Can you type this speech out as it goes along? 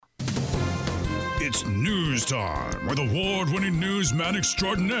It's news time with award-winning newsman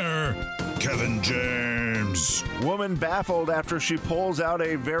extraordinaire, Kevin James. Woman baffled after she pulls out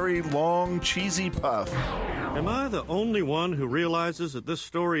a very long, cheesy puff. Am I the only one who realizes that this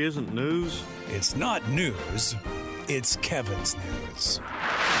story isn't news? It's not news. It's Kevin's news.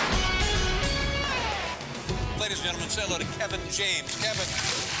 Ladies and gentlemen, say hello to Kevin James.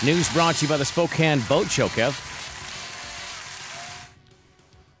 Kevin. News brought to you by the Spokane Boat Show, Kev.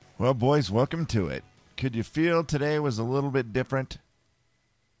 Well, boys, welcome to it. Could you feel today was a little bit different?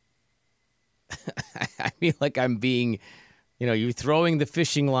 I feel like I'm being, you're throwing the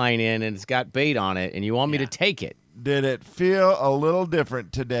fishing line in and it's got bait on it and you want me to take it. Did it feel a little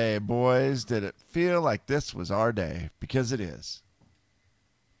different today, boys? Did it feel like this was our day? Because it is.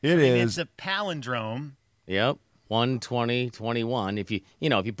 It is. It's a palindrome. Yep. 1/20/21. If you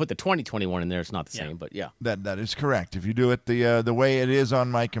put the 2021 in there, it's not the same, but yeah. That is correct. If you do it the way it is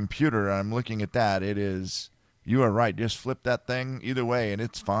on my computer, I'm looking at that, it is, you are right. Just flip that thing either way and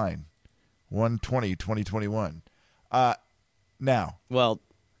it's fine. 1/20/2021. Now. Well,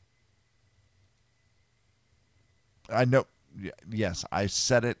 I know. Yes, I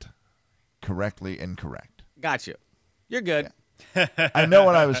said it correctly incorrect. Gotcha. You're good. Yeah. I know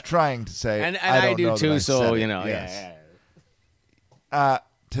what I was trying to say. And I I do too, so, Yes.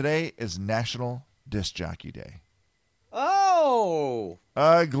 Today is National Disc Jockey Day. Oh!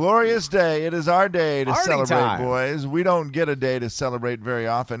 A glorious day. It is our day to Party celebrate, time. boys. We don't get a day to celebrate very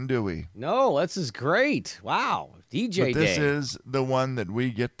often, do we? No, this is great. Wow. DJ But this Day. is the one that we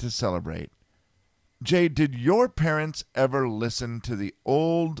get to celebrate. Jay, did your parents ever listen to the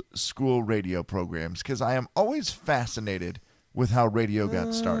old school radio programs? Because I am always fascinated with how radio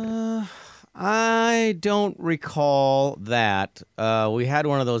got started. I don't recall that. We had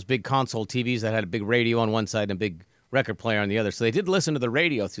one of those big console TVs that had a big radio on one side and a big record player on the other. So they did listen to the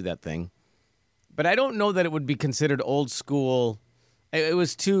radio through that thing. But I don't know that it would be considered old school. It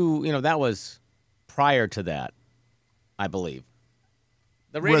was too, that was prior to that, I believe.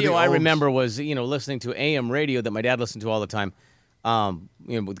 The radio I remember was, listening to AM radio that my dad listened to all the time.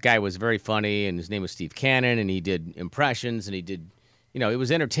 The guy was very funny, and his name was Steve Cannon, and he did impressions, and he did, it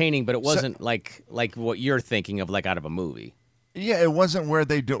was entertaining, but it wasn't like what you're thinking of, like out of a movie. Yeah, it wasn't where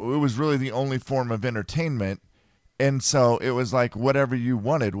it was really the only form of entertainment, and so it was like whatever you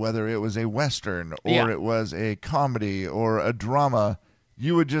wanted, whether it was a Western or it was a comedy or a drama,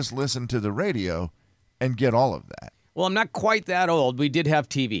 you would just listen to the radio and get all of that. Well, I'm not quite that old. We did have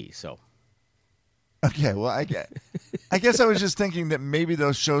TV, so. Okay, well, I guess I was just thinking that maybe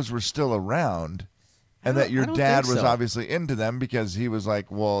those shows were still around and that your dad was obviously into them because he was like,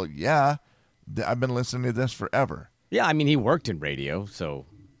 well, yeah, I've been listening to this forever. Yeah, I mean, he worked in radio, so.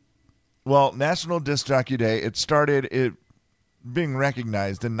 Well, National Disc Jockey Day, it started being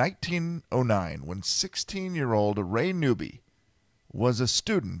recognized in 1909 when 16-year-old Ray Newby was a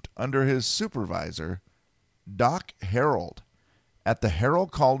student under his supervisor, Doc Harold, at the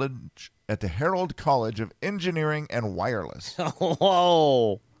Harold College of Engineering and Wireless.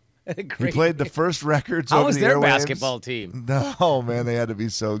 Whoa. He played the first records How over was the their airwaves. basketball team? Oh, man, they had to be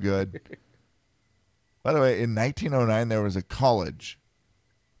so good. By the way, in 1909, there was a College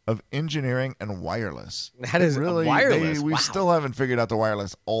of Engineering and Wireless. That is really wireless. We Wow. still haven't figured out the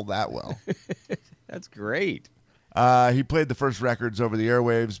wireless all that well. That's great. He played the first records over the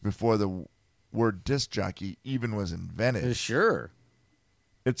airwaves before the word disc jockey even was invented. Sure.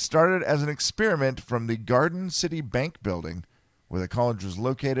 It started as an experiment from the Garden City Bank building, where the college was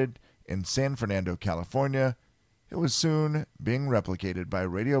located in San Fernando, California. It was soon being replicated by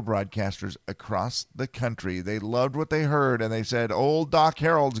radio broadcasters across the country. They loved what they heard, and they said, old Doc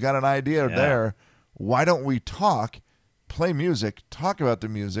Harold's got an idea there. Why don't we play music, talk about the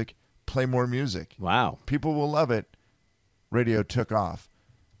music, play more music? Wow. People will love it. Radio took off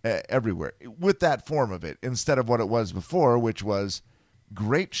everywhere with that form of it instead of what it was before, which was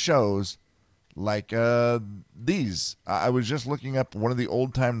great shows like these. I was just looking up one of the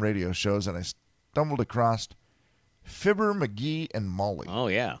old-time radio shows, and I stumbled across Fibber, McGee, and Molly. Oh,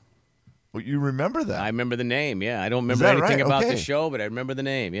 yeah. Well, you remember that? I remember the name, yeah. I don't remember that anything right? about Okay. the show, but I remember the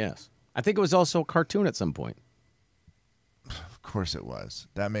name, yes. I think it was also a cartoon at some point. Of course it was.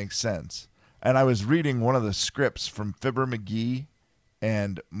 That makes sense. And I was reading one of the scripts from Fibber, McGee,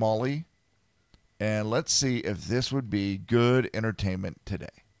 and Molly, and let's see if this would be good entertainment today.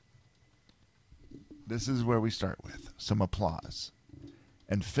 This is where we start with some applause.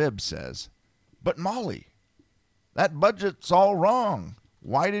 And Fib says, "But Molly, that budget's all wrong.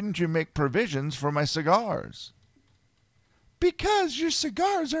 Why didn't you make provisions for my cigars?" "Because your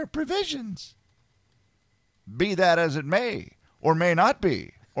cigars are provisions." "Be that as it may, or may not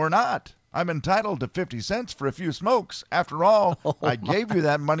be, or not. I'm entitled to 50 cents for a few smokes. After all, I gave you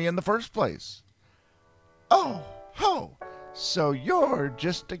that money in the first place. Oh, ho. So you're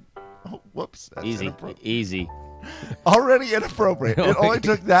just a... Oh, whoops. That's Easy. inappropriate. Easy. Already inappropriate. It only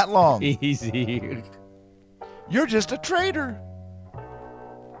took that long. Easy. You're just a traitor.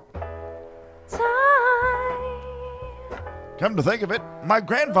 Come to think of it, my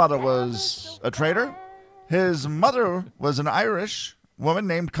grandfather was a trader. His mother was an Irish woman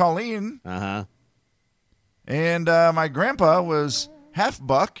named Colleen. Uh-huh. And my grandpa was half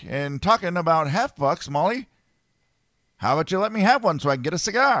buck. And talking about half bucks, Molly, how about you let me have one so I can get a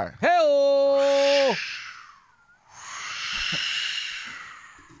cigar? Hello.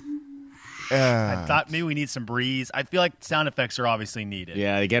 I thought maybe we need some breeze. I feel like sound effects are obviously needed.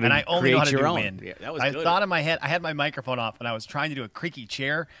 Yeah, you got to And I only know how to create do your own. wind. Yeah, that was I good. thought in my head, I had my microphone off, and I was trying to do a creaky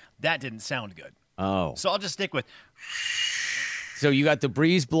chair. That didn't sound good. Oh. So I'll just stick with. So you got the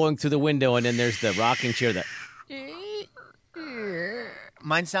breeze blowing through the window, and then there's the rocking chair that...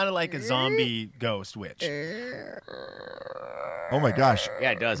 Mine sounded like a zombie ghost witch. Oh, my gosh.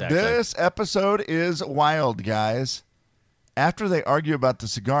 Yeah, it does, actually. This episode is wild, guys. After they argue about the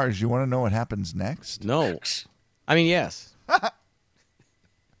cigars, you want to know what happens next? No. I mean, yes.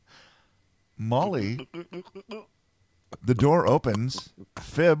 Molly, the door opens.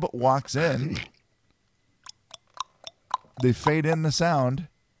 Fib walks in. They fade in the sound,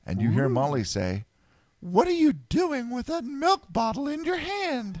 and you hear Molly say, "What are you doing with that milk bottle in your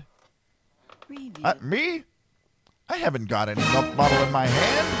hand?" Me? I haven't got any milk bottle in my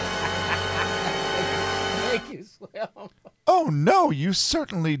hand. Thank you, Slim. Oh, no, you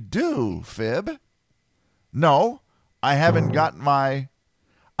certainly do, Fib. No, I haven't got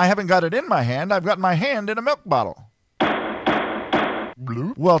it in my hand. I've got my hand in a milk bottle.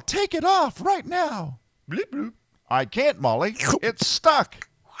 Bloop. Well, take it off right now. Bloop, bloop. I can't, Molly. It's stuck.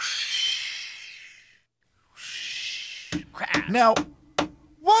 Now,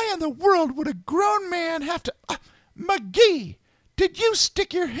 why in the world would a grown man have to... McGee, did you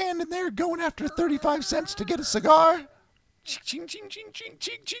stick your hand in there going after 35 cents to get a cigar? Ching, ching, ching, ching,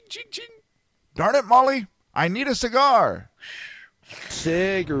 ching, ching, ching, ching. Darn it, Molly. I need a cigar.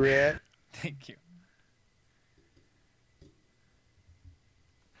 Cigarette. Thank you.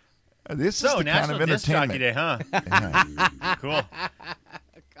 This So, is the National kind of Disc Jockey entertainment. Day, huh? Yeah. Cool.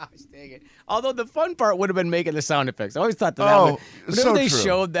 Gosh dang it. Although the fun part would have been making the sound effects. I always thought that Oh, whenever so they true.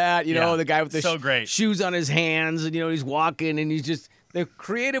 showed that, you know, Yeah, the guy with the so great. shoes on his hands, and, you know, he's walking, and he's just... The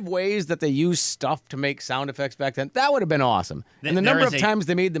creative ways that they used stuff to make sound effects back then, that would have been awesome. And the There number is of a- times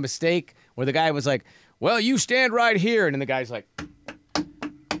they made the mistake where the guy was like, well, you stand right here. And then the guy's like,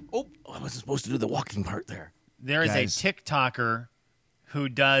 oh, I wasn't supposed to do the walking part there. There is Guys. a TikToker who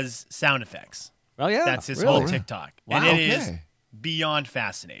does sound effects. Oh, yeah. That's his really? whole TikTok. Wow, and it is okay. beyond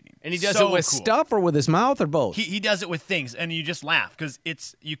fascinating. And he does So it with cool. stuff or with his mouth or both? He does it with things, and you just laugh because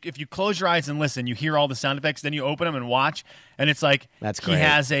if you close your eyes and listen, you hear all the sound effects. Then you open them and watch, and it's like That's he great.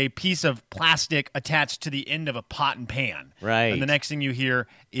 has a piece of plastic attached to the end of a pot and pan. Right. And the next thing you hear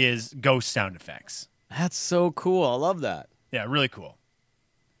is ghost sound effects. That's so cool. I love that. Yeah, really cool.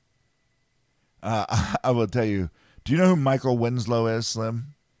 I will tell you. Do you know who Michael Winslow is,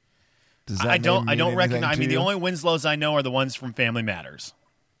 Slim? Does that I don't name mean recognize. anything I to mean, the you? only Winslows I know are the ones from Family Matters.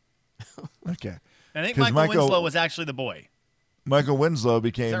 Okay. I think 'Cause Michael Winslow was actually the boy. Michael Winslow Is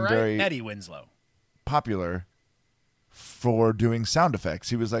became that right? very Eddie Winslow. popular for doing sound effects.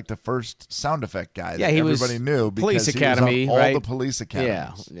 He was like the first sound effect guy Yeah, that he was everybody knew because Police he Academy, was on all right? the police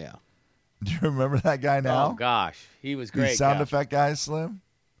academies. Yeah. Do you remember that guy now? Oh, gosh. He was great. These sound gosh. effect guys, Slim?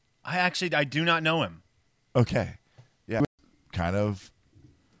 I do not know him. Okay. Yeah. He was kind of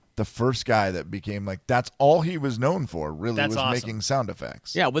the first guy that became like, that's all he was known for, really, That's was awesome. making sound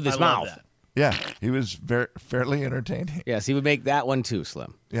effects. Yeah, with his I love mouth. that. Yeah. He was fairly entertaining. Yes, he would make that one too,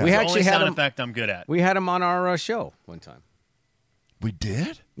 Slim. Yeah. We It's The actually only had sound him. effect I'm good at. We had him on our show one time. We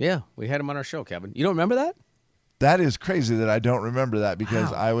did? Yeah, we had him on our show, Kevin. You don't remember that? That is crazy that I don't remember that because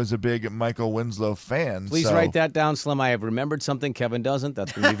Wow. I was a big Michael Winslow fan. Please so write that down, Slim. I have remembered something Kevin doesn't.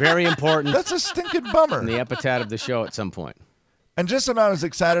 That's going to be very important That's a stinking bummer. in the epitaph of the show at some point. And just when I was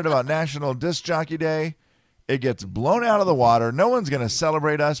excited about National Disc Jockey Day, it gets blown out of the water. No one's going to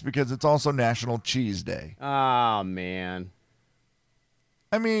celebrate us because it's also National Cheese Day. Oh, man.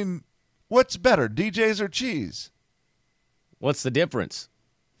 I mean, what's better, DJs or cheese? What's the difference?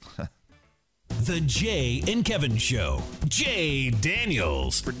 The Jay and Kevin Show. Jay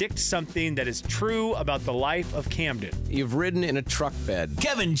Daniels. Predict something that is true about the life of Camden. You've ridden in a truck bed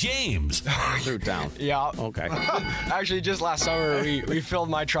Kevin James. through town. Yeah. Okay. Actually, just last summer, we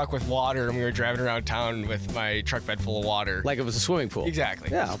filled my truck with water and we were driving around town with my truck bed full of water. Like it was a swimming pool. Exactly.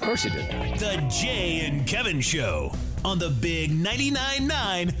 Yeah, of course you did. The Jay and Kevin Show on the Big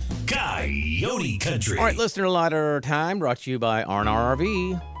 99.9 Coyote Country. All right, listener letter time brought to you by R&R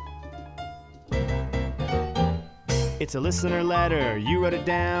RV. It's a listener letter. You wrote it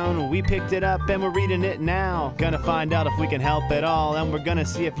down. We picked it up and we're reading it now. Gonna find out if we can help at all. And we're gonna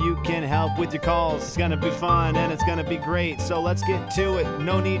see if you can help with your calls. It's gonna be fun and it's gonna be great. So let's get to it.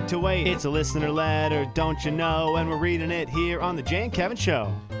 No need to wait. It's a listener letter, don't you know? And we're reading it here on the Jay and Kevin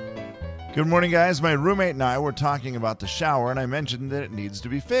Show. Good morning, guys. My roommate and I were talking about the shower, and I mentioned that it needs to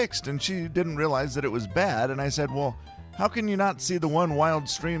be fixed, and she didn't realize that it was bad, and I said, well, how can you not see the one wild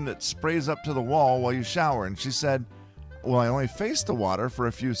stream that sprays up to the wall while you shower? And she said, well, I only face the water for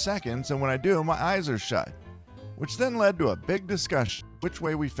a few seconds, and when I do, my eyes are shut. Which then led to a big discussion which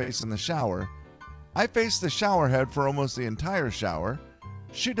way we face in the shower. I face the shower head for almost the entire shower.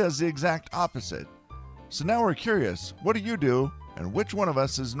 She does the exact opposite. So now we're curious, what do you do, and which one of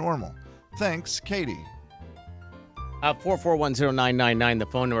us is normal? Thanks, Katie. 4410999, the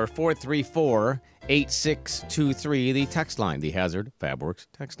phone number, 434-8623, the text line, the Hazard Fabworks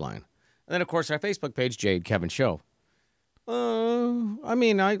text line. And then, of course, our Facebook page, Jade Kevin Show.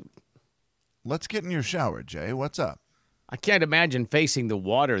 Let's get in your shower, Jay. What's up? I can't imagine facing the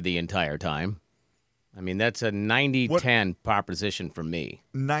water the entire time. I mean, that's a 90-10 proposition for me.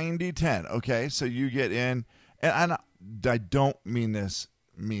 90-10. Okay, so you get in, and I don't mean this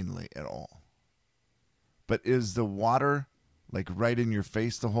meanly at all. But is the water like right in your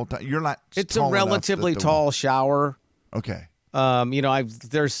face the whole time? You're not. It's a relatively tall shower. Okay.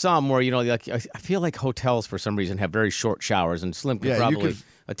 There's some where, like I feel like hotels for some reason have very short showers, and Slim could probably you could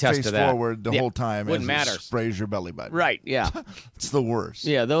attest face to that. Forward the whole time. Wouldn't matter. It sprays your belly button. Right. Yeah. It's the worst.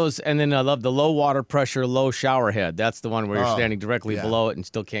 Yeah. Those, and then I love the low water pressure, low shower head. That's the one where you're standing directly below it and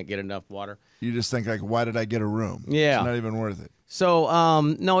still can't get enough water. You just think like, why did I get a room? Yeah. It's not even worth it. So,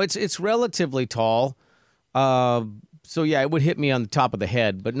 no, it's relatively tall. So yeah, it would hit me on the top of the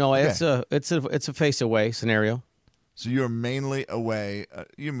head, but no, it's a face away scenario. So you're mainly away.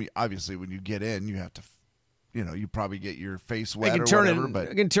 Obviously when you get in, you have to, you probably get your face wet or whatever. But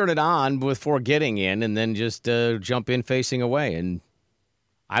I can turn it on before getting in, and then just jump in facing away, and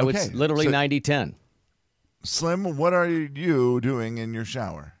I would literally 90-10. Slim, what are you doing in your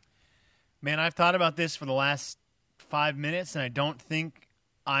shower? Man, I've thought about this for the last 5 minutes, and I don't think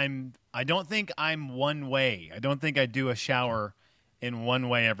I'm one way. I don't think I do a shower in one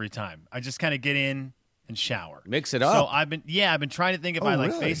way every time. I just kind of get in and shower. Mix it up. So I've been trying to think if I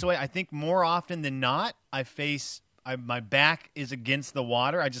really? face away. I think more often than not, my back is against the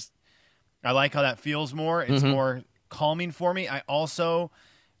water. I like how that feels more. It's more calming for me. I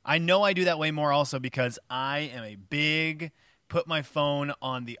know I do that way more also because I am a big put my phone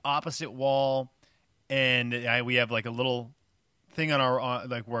on the opposite wall, and we have like a little thing on our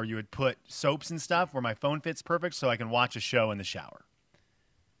like where you would put soaps and stuff where my phone fits perfect so I can watch a show in the shower.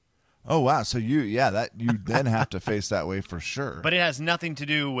 Oh wow! So you then have to face that way for sure. But it has nothing to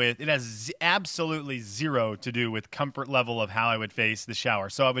do with. It has absolutely zero to do with comfort level of how I would face the shower.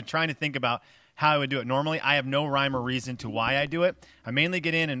 So I've been trying to think about how I would do it normally. I have no rhyme or reason to why I do it. I mainly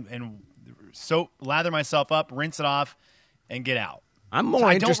get in and soap, lather myself up, rinse it off, and get out. I'm more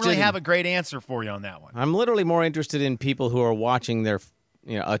I interested. don't really have a great answer for you on that one. I'm literally more interested in people who are watching their,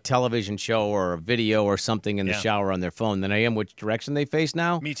 a television show or a video or something in the shower on their phone than I am which direction they face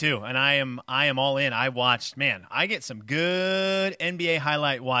now. Me too, and I am all in. I get some good NBA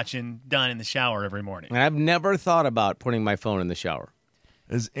highlight watching done in the shower every morning. And I've never thought about putting my phone in the shower.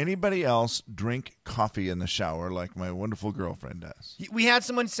 Does anybody else drink coffee in the shower like my wonderful girlfriend does? We had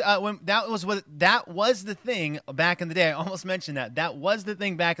someone when that was the thing back in the day. I almost mentioned that. That was the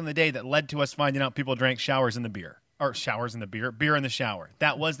thing back in the day that led to us finding out people drank beer in the shower.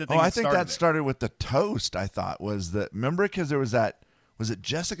 That was the thing. I think that started with the toast. I thought remember because there was that. Was it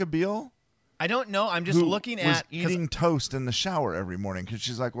Jessica Biel? I don't know. I'm just looking at eating toast in the shower every morning because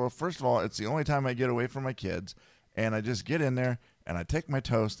she's like, well, first of all, it's the only time I get away from my kids, and I just get in there. And I take my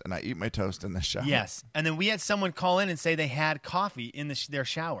toast and I eat my toast in the shower. Yes. And then we had someone call in and say they had coffee in their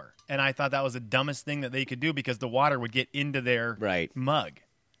shower. And I thought that was the dumbest thing that they could do because the water would get into their mug.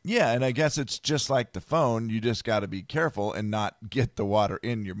 Yeah, and I guess it's just like the phone. You just got to be careful and not get the water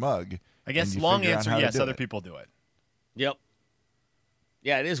in your mug. I guess long answer, yes, other people do it. Yep.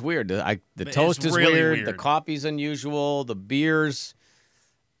 Yeah, it is weird. The toast is really weird. The coffee's unusual. The beers.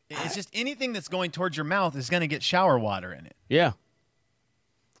 It's just anything that's going towards your mouth is going to get shower water in it. Yeah.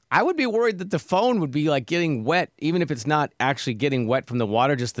 I would be worried that the phone would be like getting wet, even if it's not actually getting wet from the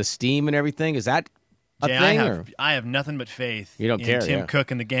water, just the steam and everything. Is that a Jay, thing? I have nothing but faith You don't in care, Tim yeah.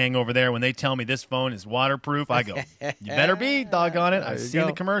 Cook and the gang over there. When they tell me this phone is waterproof, I go, you better be, doggone it. I've you seen go.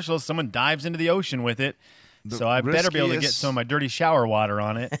 the commercials. Someone dives into the ocean with it. The So I better be able to get riskiest- some of my dirty shower water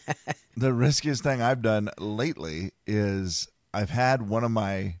on it. The riskiest thing I've done lately is I've had one of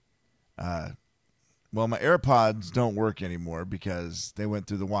my, my AirPods don't work anymore because they went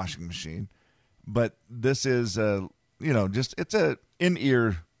through the washing machine. But this is it's a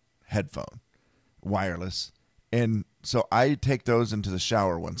in-ear headphone, wireless. And so I take those into the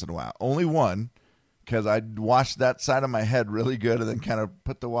shower once in a while. Only one, because I wash that side of my head really good and then kind of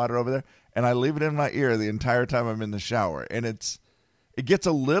put the water over there. And I leave it in my ear the entire time I'm in the shower. And it gets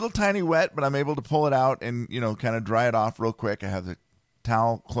a little tiny wet, but I'm able to pull it out and, kind of dry it off real quick. I have the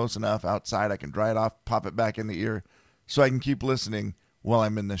towel close enough outside. I can dry it off, pop it back in the ear so I can keep listening while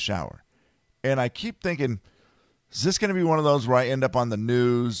I'm in the shower. And I keep thinking, is this going to be one of those where I end up on the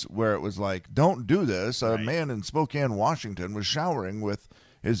news where it was like, don't do this. A man in Spokane, Washington was showering with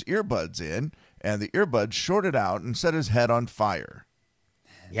his earbuds in, and the earbuds shorted out and set his head on fire.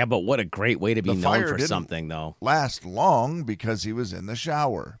 Yeah, but what a great way to be The known fire for didn't something, though. last long because he was in the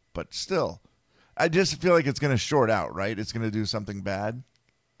shower. But still, I just feel like it's going to short out, right? It's going to do something bad.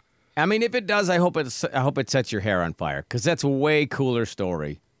 I mean, if it does, I hope it sets your hair on fire, because that's a way cooler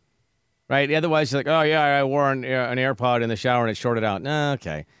story. Right? Otherwise, you're like, oh, yeah, I wore an AirPod in the shower and it shorted out. Nah,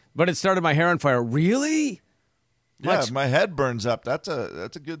 okay. But it started my hair on fire. Really? Yeah, my head burns up. That's a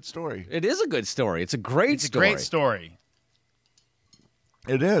good story. It is a good story. It's a great It's a story. great story.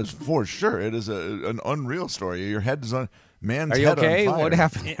 It is, for sure. It is an unreal story. Your head is on man's Are you head okay? on fire. What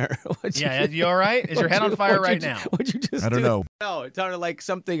happened there? Yeah, you all right? Is your head on fire right now? What'd you just I don't do? know. No, it sounded like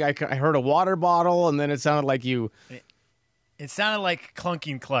something. I heard a water bottle, and then it sounded like you. It sounded like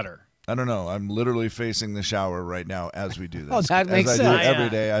clunking clutter. I don't know. I'm literally facing the shower right now as we do this. Oh, that makes as I sense. do every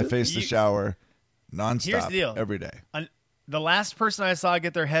day. I face the shower nonstop Here's the deal. every day. The last person I saw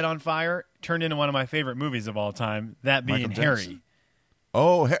get their head on fire turned into one of my favorite movies of all time, that being Michael Harry. Jackson.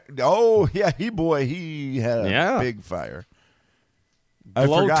 Yeah, he had a big fire. I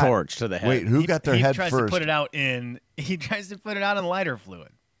forgot. Blowtorch to the head. Wait, who got their head He tries first? to put it out in lighter fluid.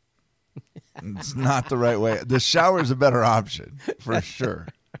 It's not the right way. The shower is a better option for sure.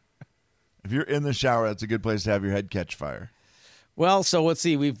 If you're in the shower, that's a good place to have your head catch fire. Well, so let's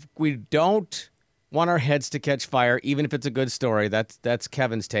see. We don't want our heads to catch fire, even if it's a good story. That's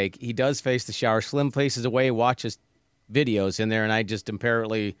Kevin's take. He does face the shower. Slim faces away, watches videos in there, and I just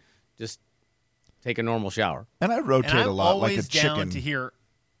apparently just take a normal shower. And I rotate And I'm a lot like a always down chicken. to hear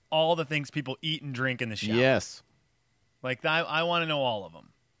all the things people eat and drink in the shower. Yes. Like, I want to know all of them.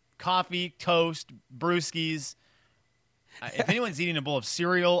 Coffee, toast, brewskis. If anyone's eating a bowl of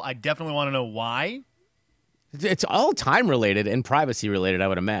cereal, I definitely want to know why. It's all time related and privacy related, I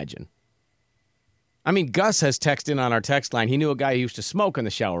would imagine. I mean, Gus has texted in on our text line. He knew a guy who used to smoke in the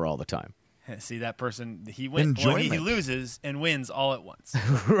shower all the time. See, that person, he wins. Well, he loses and wins all at once.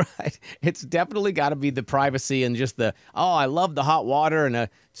 Right. It's definitely got to be the privacy and just I love the hot water and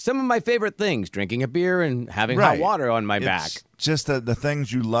some of my favorite things, drinking a beer and having hot water on my back. Just the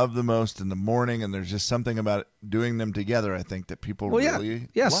things you love the most in the morning, and there's just something about doing them together, I think, that people really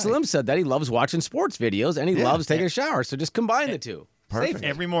Yeah, like. Slim said that. He loves watching sports videos and he loves taking a shower, so just combine the two. Perfect.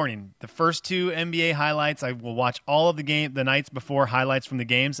 Every morning, the first two NBA highlights, I will watch all of the nights before highlights from the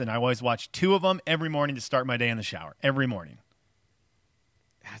games, and I always watch two of them every morning to start my day in the shower. Every morning.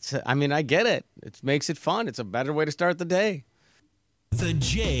 I get it. It makes it fun. It's a better way to start the day. The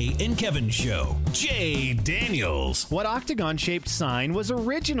Jay and Kevin Show. Jay Daniels. What octagon-shaped sign was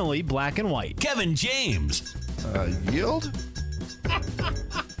originally black and white? Kevin James. Yield?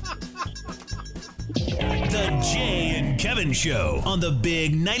 The Jay and Kevin Show on the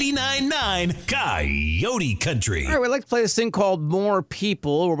Big 99.9 Coyote Country. All right, we'd like to play this thing called More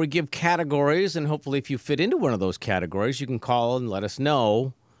People, where we give categories, and hopefully if you fit into one of those categories, you can call and let us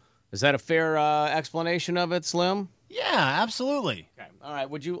know. Is that a fair explanation of it, Slim? Yeah, absolutely. Okay. All right,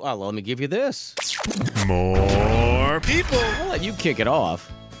 would you... let me give you this. More people. I'll let you kick it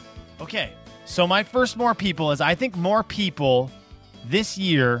off. Okay, so my first more people is I think more people this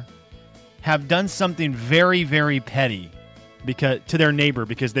year have done something very, very petty to their neighbor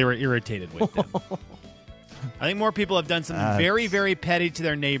because they were irritated with them. I think more people have done something very, very petty to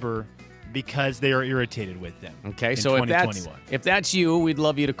their neighbor because they are irritated with them. Okay, in so if that's you, we'd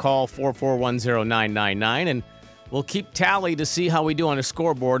love you to call 4410999, and we'll keep tally to see how we do on a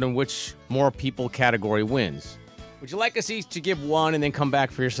scoreboard and which more people category wins. Would you like us each to give one and then come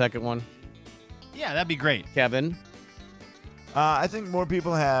back for your second one? Yeah, that'd be great. Kevin? I think more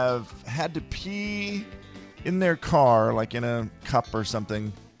people have had to pee in their car, like in a cup or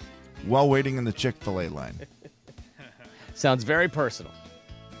something, while waiting in the Chick-fil-A line. Sounds very personal.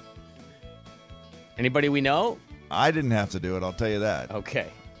 Anybody we know? I didn't have to do it, I'll tell you that. Okay.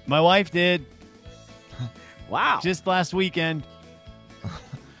 My wife did Wow. just last weekend.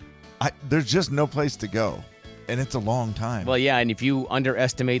 There's just no place to go, and it's a long time. Well, yeah, and if you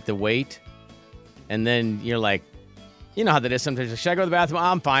underestimate the wait, and then you're like, you know how that is sometimes. Should I go to the bathroom?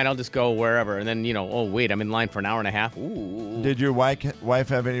 I'm fine. I'll just go wherever. And then, oh, wait, I'm in line for an hour and a half. Ooh. Did your wife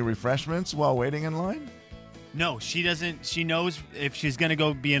have any refreshments while waiting in line? No, she doesn't. She knows if she's going to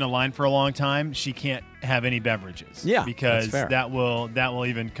go be in a line for a long time, she can't have any beverages. Yeah, because that's fair. that will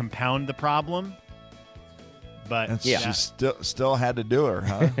even compound the problem. But And she still had to do her,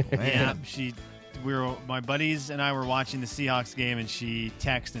 huh? yeah, Man. my buddies and I were watching the Seahawks game, and she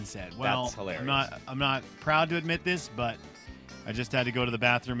texted and said, "Well, That's hilarious. I'm not proud to admit this, but I just had to go to the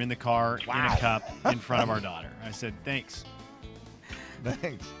bathroom in the car in a cup in front of our daughter." I said, "Thanks."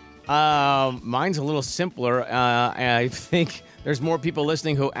 Thanks. Mine's a little simpler. I think there's more people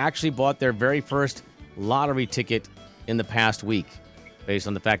listening who actually bought their very first lottery ticket in the past week, based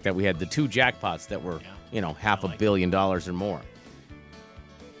on the fact that we had the 2 jackpots that were, $500 million or more.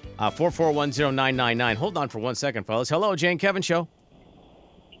 4410999. Hold on for 1 second, fellas. Hello, Jane Kevin Show.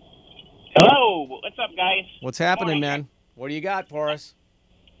 Hello, what's up, guys? What's happening, Morning. man? What do you got for us?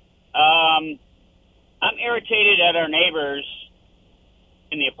 I'm irritated at our neighbors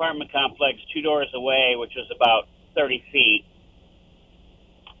in the apartment complex 2 doors away, which was about 30 feet,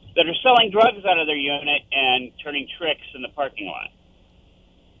 that are selling drugs out of their unit and turning tricks in the parking lot.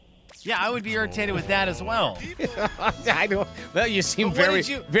 Yeah, I would be irritated with that as well. I know. Well, you seem But what very, did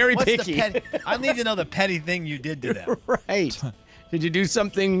you- very what's the picky. I need to know the petty thing you did to them. Right. Did you do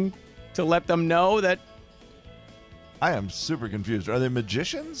something to let them know that? I am super confused. Are they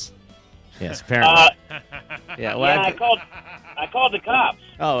magicians? Yes, apparently. Yeah. Well, I called the cops.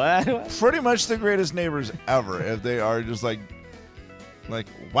 Oh, Pretty much the greatest neighbors ever. If they are just like,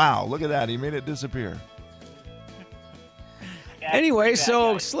 wow, look at that. He made it disappear. Yeah, Oh, anyway, too bad,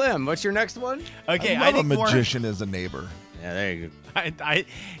 so guys. Slim, what's your next one? Okay, I I love think a more. magician as a neighbor. Yeah, there you go.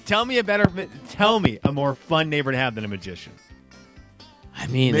 Tell me a more fun neighbor to have than a magician. I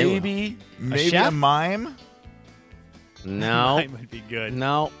mean, Maybe a chef? mime. No. Mine would be good.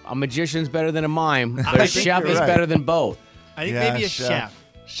 No, a magician's better than a mime, but I a think chef you're is right. better than both. I think Yeah, maybe a chef.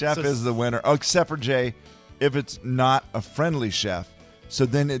 Chef So- is the winner. Oh, except for Jay, if it's not a friendly chef, so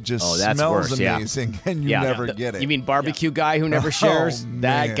then it just Oh, that's smells worse, yeah. amazing, and you never get it. You mean barbecue guy who never shares?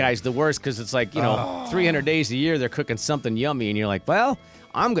 That man. guy's the worst because it's like, 300 days a year they're cooking something yummy, and you're like, well,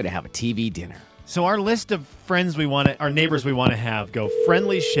 I'm going to have a TV dinner. So our list of friends our neighbors we want to have go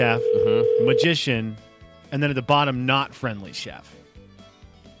friendly chef, magician, and then at the bottom, not friendly chef.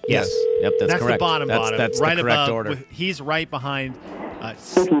 Yes. Yep, that's correct. the bottom. That's right the correct above. order. He's right behind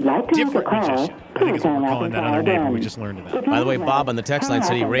Different magician. I think is what we're calling that other neighbor we just learned about. By the way, Bob on the text line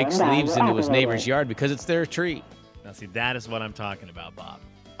said he rakes leaves into his neighbor's yard because it's their tree. Now, see, that is what I'm talking about, Bob.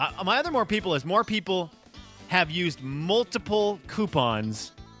 My other more people have used multiple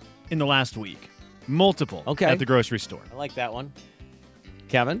coupons in the last week. Multiple. Okay. At the grocery store. I like that one.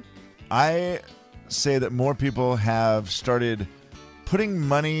 Kevin? I say that more people have started putting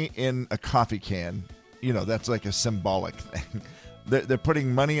money in a coffee can. That's like a symbolic thing. They're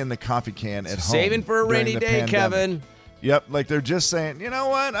putting money in the coffee can at home. Saving for a during rainy the day, pandemic. Kevin. Yep, like they're just saying, you know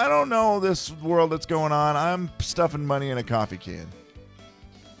what? I don't know this world that's going on. I'm stuffing money in a coffee can.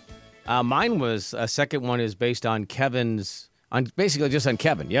 Mine was a second one is based on basically just on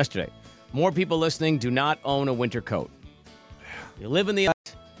Kevin yesterday. More people listening do not own a winter coat. You live in the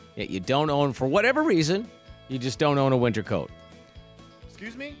yet you don't own, for whatever reason, you just don't own a winter coat.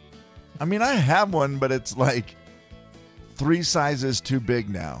 Excuse me? I mean, I have one, but it's like 3 sizes too big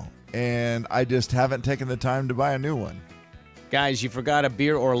now. And I just haven't taken the time to buy a new one. Guys, you forgot a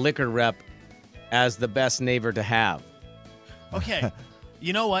beer or liquor rep as the best neighbor to have. Okay.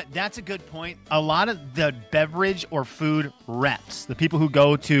 You know what? That's a good point. A lot of the beverage or food reps, the people who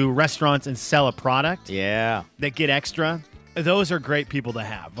go to restaurants and sell a product Yeah. that get extra, those are great people to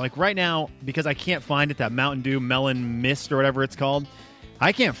have. Like right now, because I can't find it, that Mountain Dew Melon Mist or whatever it's called,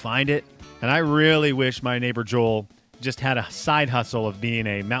 I can't find it. And I really wish my neighbor Joel just had a side hustle of being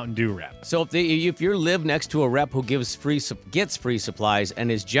a Mountain Dew rep. So if you live next to a rep who gets free supplies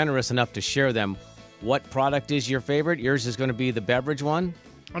and is generous enough to share them, what product is your favorite? Yours is going to be the beverage one?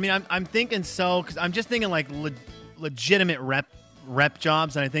 I mean, I'm thinking so, because I'm just thinking like legitimate rep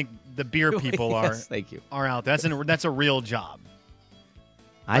jobs, and I think the beer people Yes, thank you. are out there. That's a real job.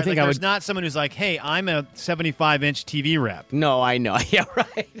 I Right? think Like, I there's would. not someone who's like, hey, I'm a 75-inch TV rep. No, I know. Yeah,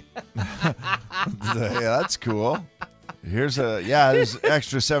 right. Yeah, that's cool. There's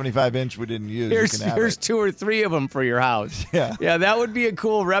extra 75-inch we didn't use. Here's you can have here's it. 2 or 3 of them for your house. Yeah. Yeah, that would be a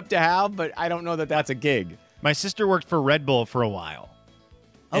cool rep to have, but I don't know that that's a gig. My sister worked for Red Bull for a while.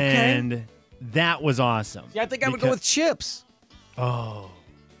 Okay. And that was awesome. Yeah, I think I would go with chips. Oh.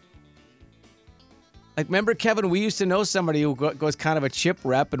 Like, remember, Kevin, we used to know somebody who was kind of a chip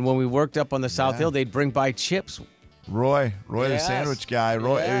rep, and when we worked up on the South Hill, they'd bring by chips. Roy, Yes. the sandwich guy.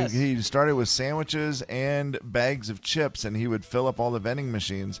 Roy, Yes. he started with sandwiches and bags of chips, and he would fill up all the vending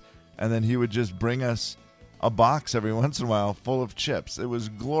machines, and then he would just bring us a box every once in a while full of chips. It was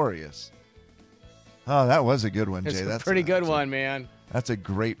glorious. Oh, that was a good one, It's Jay. a That's pretty good one, man. That's a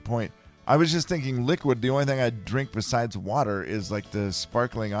great point. I was just thinking liquid. The only thing I drink besides water is like the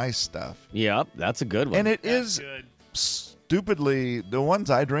sparkling ice stuff. Yep, that's a good one. And it is stupidly, the ones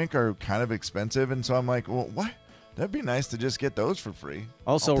I drink are kind of expensive, and so I'm like, well, what? That'd be nice to just get those for free.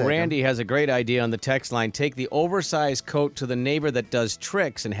 Also, I'll take 'em. Randy has a great idea on the text line. Take the oversized coat to the neighbor that does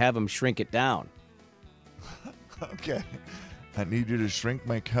tricks and have him shrink it down. Okay. I need you to shrink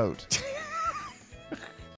my coat.